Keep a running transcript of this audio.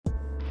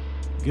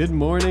Good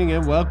morning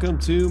and welcome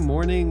to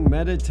Morning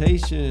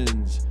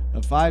Meditations,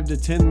 a 5 to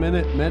 10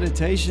 minute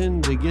meditation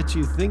to get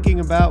you thinking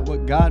about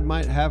what God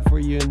might have for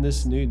you in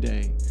this new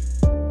day.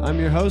 I'm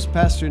your host,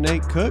 Pastor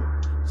Nate Cook,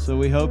 so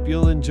we hope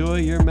you'll enjoy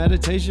your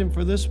meditation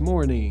for this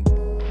morning.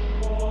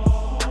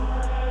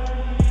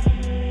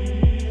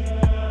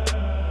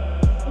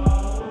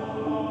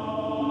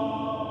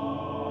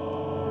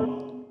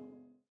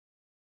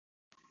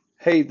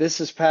 Hey, this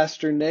is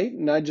Pastor Nate,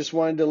 and I just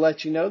wanted to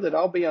let you know that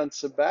I'll be on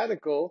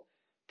sabbatical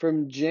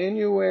from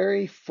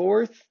January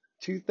 4th,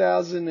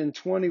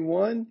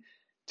 2021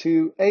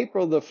 to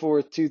April the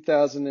 4th,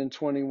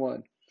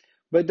 2021.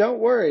 But don't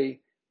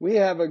worry, we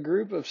have a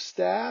group of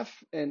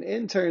staff and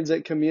interns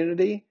at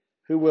Community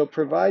who will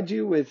provide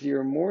you with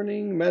your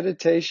morning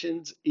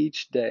meditations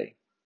each day.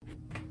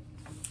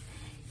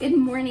 Good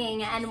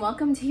morning and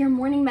welcome to your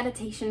morning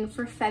meditation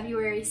for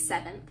February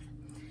 7th.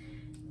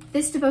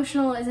 This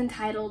devotional is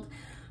entitled,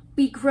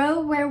 "We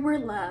grow where we're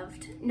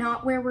loved,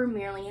 not where we're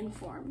merely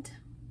informed."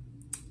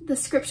 The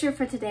scripture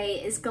for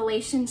today is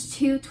Galatians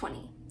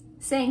 2:20,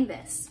 saying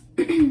this,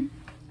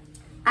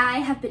 "I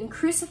have been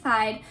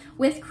crucified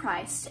with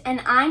Christ, and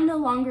I no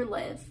longer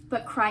live,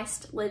 but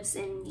Christ lives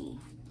in me."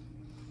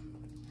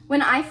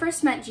 When I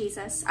first met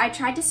Jesus, I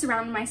tried to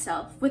surround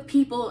myself with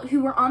people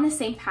who were on the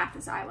same path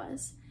as I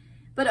was.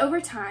 But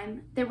over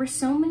time, there were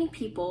so many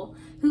people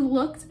who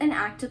looked and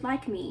acted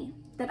like me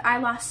that I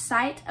lost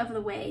sight of the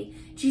way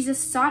Jesus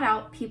sought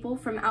out people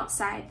from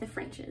outside the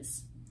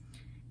fringes.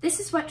 This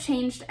is what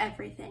changed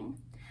everything.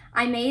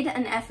 I made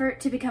an effort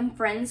to become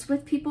friends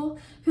with people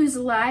whose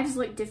lives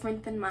looked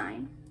different than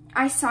mine.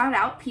 I sought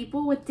out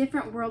people with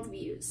different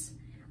worldviews.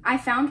 I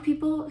found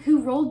people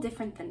who rolled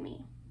different than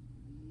me.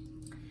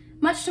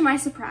 Much to my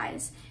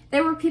surprise,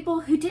 there were people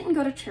who didn't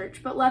go to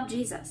church but loved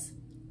Jesus.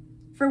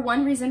 For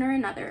one reason or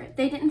another,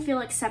 they didn't feel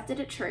accepted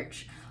at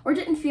church or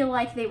didn't feel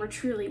like they were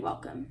truly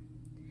welcome.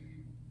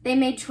 They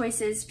made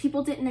choices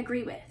people didn't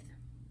agree with.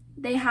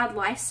 They had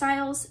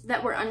lifestyles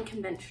that were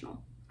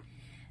unconventional.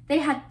 They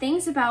had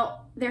things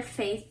about their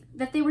faith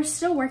that they were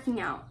still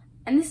working out,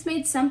 and this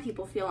made some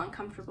people feel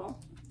uncomfortable.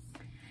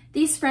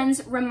 These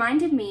friends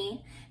reminded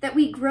me that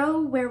we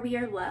grow where we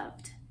are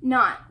loved,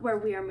 not where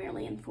we are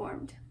merely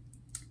informed.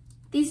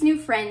 These new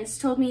friends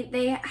told me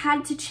they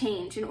had to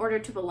change in order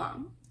to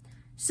belong,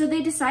 so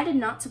they decided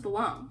not to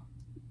belong.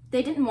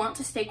 They didn't want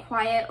to stay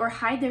quiet or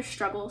hide their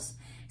struggles,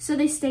 so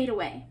they stayed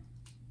away.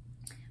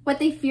 What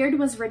they feared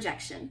was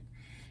rejection,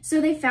 so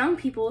they found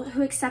people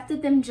who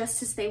accepted them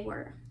just as they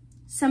were.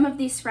 Some of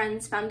these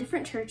friends found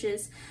different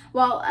churches,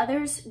 while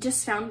others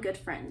just found good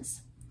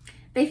friends.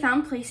 They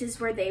found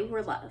places where they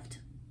were loved.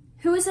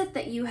 Who is it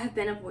that you have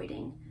been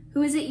avoiding?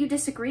 Who is it you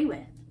disagree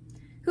with?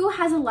 Who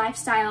has a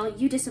lifestyle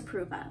you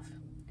disapprove of?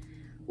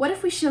 What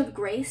if we showed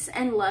grace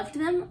and loved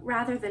them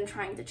rather than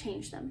trying to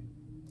change them?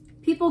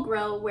 People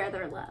grow where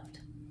they're loved.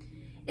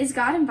 Is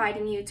God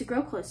inviting you to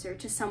grow closer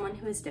to someone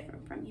who is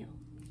different from you?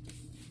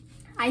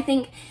 I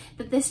think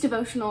that this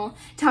devotional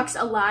talks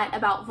a lot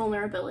about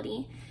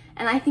vulnerability,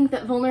 and I think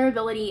that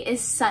vulnerability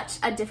is such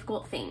a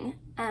difficult thing,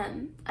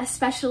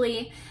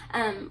 especially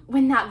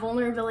when that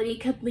vulnerability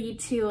could lead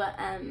to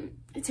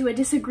a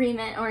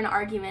disagreement or an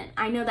argument.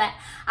 I know that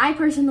I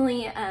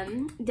personally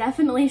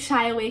definitely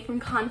shy away from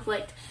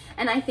conflict,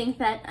 and I think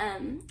that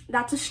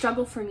that's a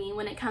struggle for me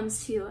when it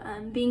comes to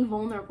being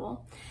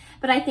vulnerable.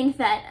 But I think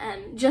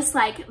that just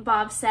like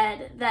Bob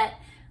said, that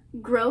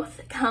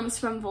growth comes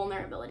from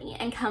vulnerability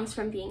and comes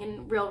from being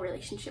in real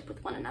relationship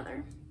with one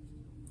another.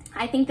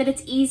 I think that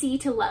it's easy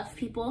to love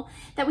people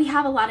that we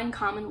have a lot in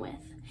common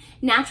with.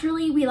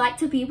 Naturally, we like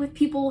to be with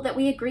people that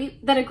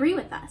agree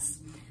with us.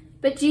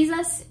 But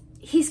Jesus,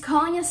 he's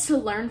calling us to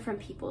learn from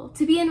people,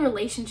 to be in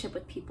relationship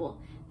with people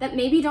that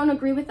maybe don't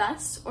agree with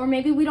us, or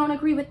maybe we don't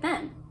agree with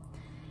them.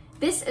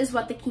 This is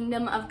what the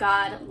kingdom of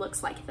God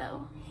looks like,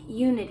 though.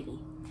 Unity.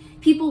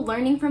 People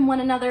learning from one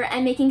another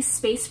and making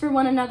space for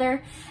one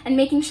another and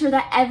making sure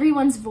that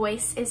everyone's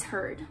voice is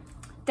heard.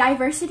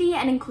 Diversity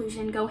and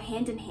inclusion go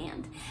hand in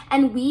hand,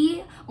 and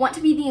we want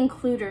to be the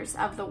includers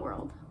of the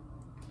world.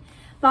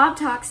 Bob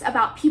talks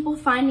about people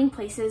finding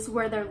places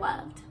where they're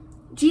loved.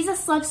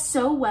 Jesus loved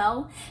so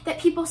well that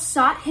people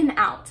sought him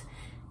out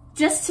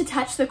just to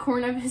touch the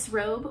corner of his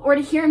robe or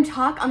to hear him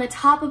talk on the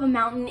top of a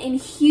mountain in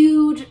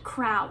huge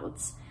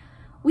crowds.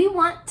 We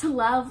want to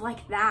love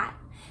like that.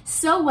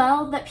 So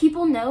well that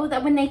people know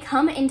that when they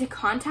come into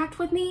contact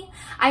with me,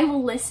 I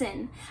will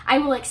listen, I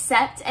will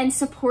accept and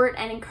support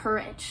and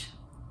encourage.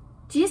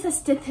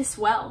 Jesus did this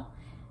well,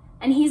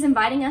 and he's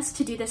inviting us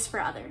to do this for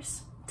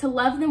others, to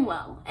love them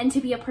well, and to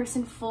be a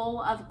person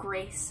full of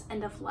grace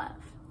and of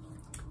love.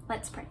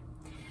 Let's pray.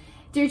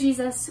 Dear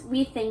Jesus,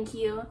 we thank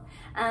you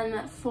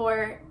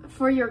for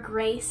your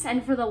grace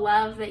and for the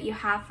love that you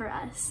have for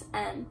us.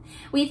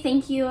 We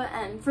thank you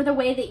for the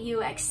way that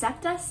you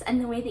accept us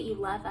and the way that you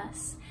love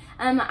us.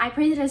 I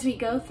pray that as we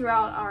go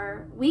throughout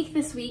our week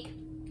this week,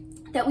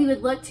 that we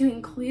would look to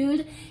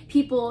include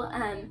people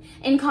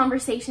in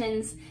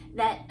conversations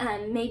that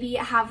maybe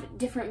have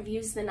different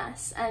views than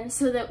us,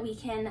 so that we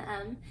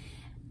can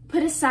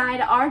put aside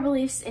our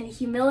beliefs in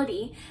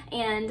humility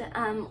and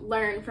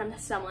learn from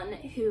someone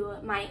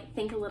who might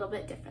think a little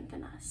bit different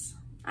than us.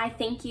 I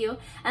thank you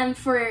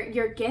for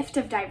your gift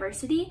of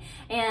diversity,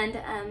 and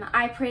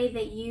I pray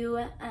that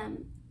you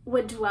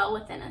would dwell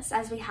within us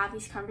as we have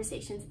these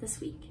conversations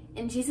this week.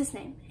 In Jesus'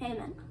 name,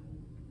 amen.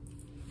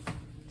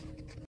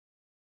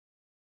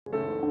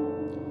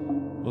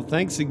 Well,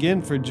 thanks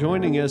again for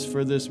joining us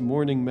for this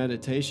morning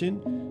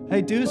meditation.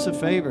 Hey, do us a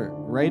favor,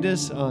 rate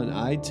us on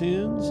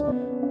iTunes,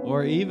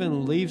 or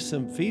even leave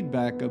some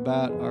feedback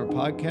about our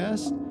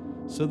podcast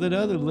so that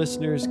other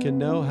listeners can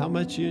know how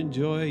much you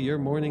enjoy your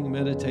morning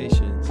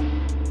meditations.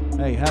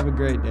 Hey, have a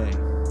great day.